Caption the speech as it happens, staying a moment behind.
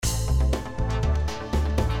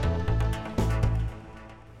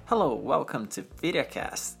Hello, welcome to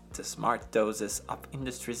VideoCast, the smart doses of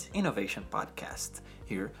industry's innovation podcast.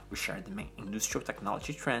 Here we share the main industrial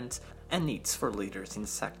technology trends and needs for leaders in the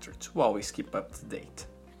sector to always keep up to date.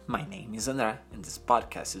 My name is André, and this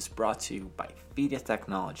podcast is brought to you by Vidya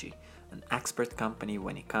Technology, an expert company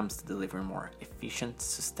when it comes to delivering more efficient,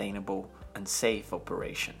 sustainable, and safe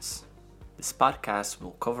operations. This podcast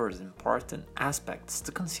will cover the important aspects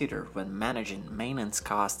to consider when managing maintenance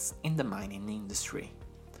costs in the mining industry.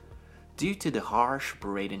 Due to the harsh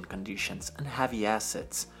operating conditions and heavy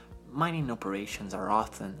assets, mining operations are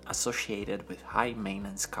often associated with high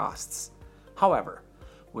maintenance costs. However,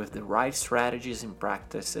 with the right strategies and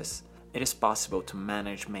practices, it is possible to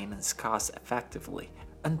manage maintenance costs effectively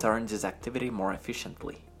and turn this activity more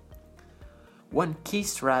efficiently. One key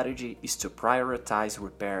strategy is to prioritize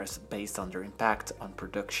repairs based on their impact on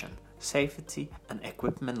production, safety, and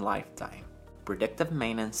equipment lifetime. Predictive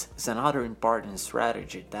maintenance is another important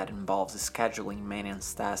strategy that involves scheduling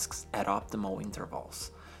maintenance tasks at optimal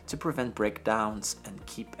intervals to prevent breakdowns and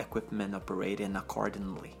keep equipment operating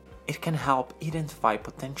accordingly. It can help identify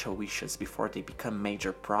potential issues before they become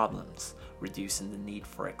major problems, reducing the need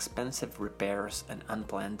for expensive repairs and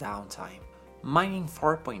unplanned downtime. Mining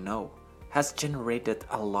 4.0 has generated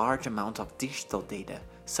a large amount of digital data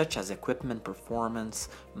such as equipment performance,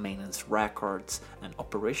 maintenance records, and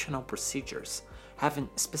operational procedures. Having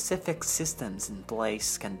specific systems in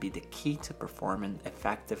place can be the key to performing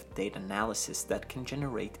effective data analysis that can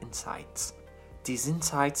generate insights. These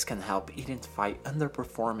insights can help identify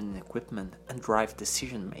underperforming equipment and drive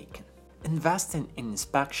decision making. Investing in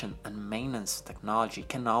inspection and maintenance technology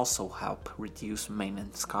can also help reduce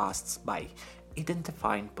maintenance costs by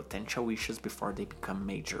identifying potential issues before they become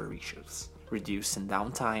major issues, reducing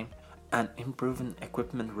downtime, and improving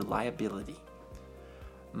equipment reliability.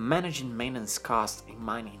 Managing maintenance costs in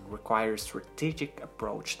mining requires a strategic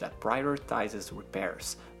approach that prioritizes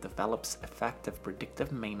repairs, develops effective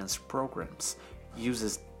predictive maintenance programs,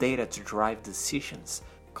 uses data to drive decisions,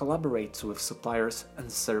 collaborates with suppliers and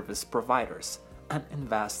service providers, and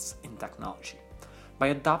invests in technology. By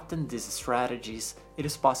adopting these strategies, it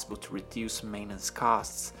is possible to reduce maintenance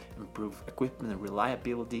costs, improve equipment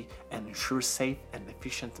reliability, and ensure safe and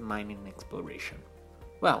efficient mining exploration.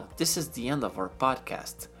 Well, this is the end of our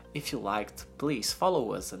podcast. If you liked, please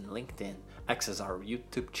follow us on LinkedIn, access our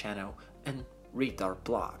YouTube channel, and read our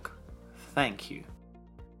blog. Thank you.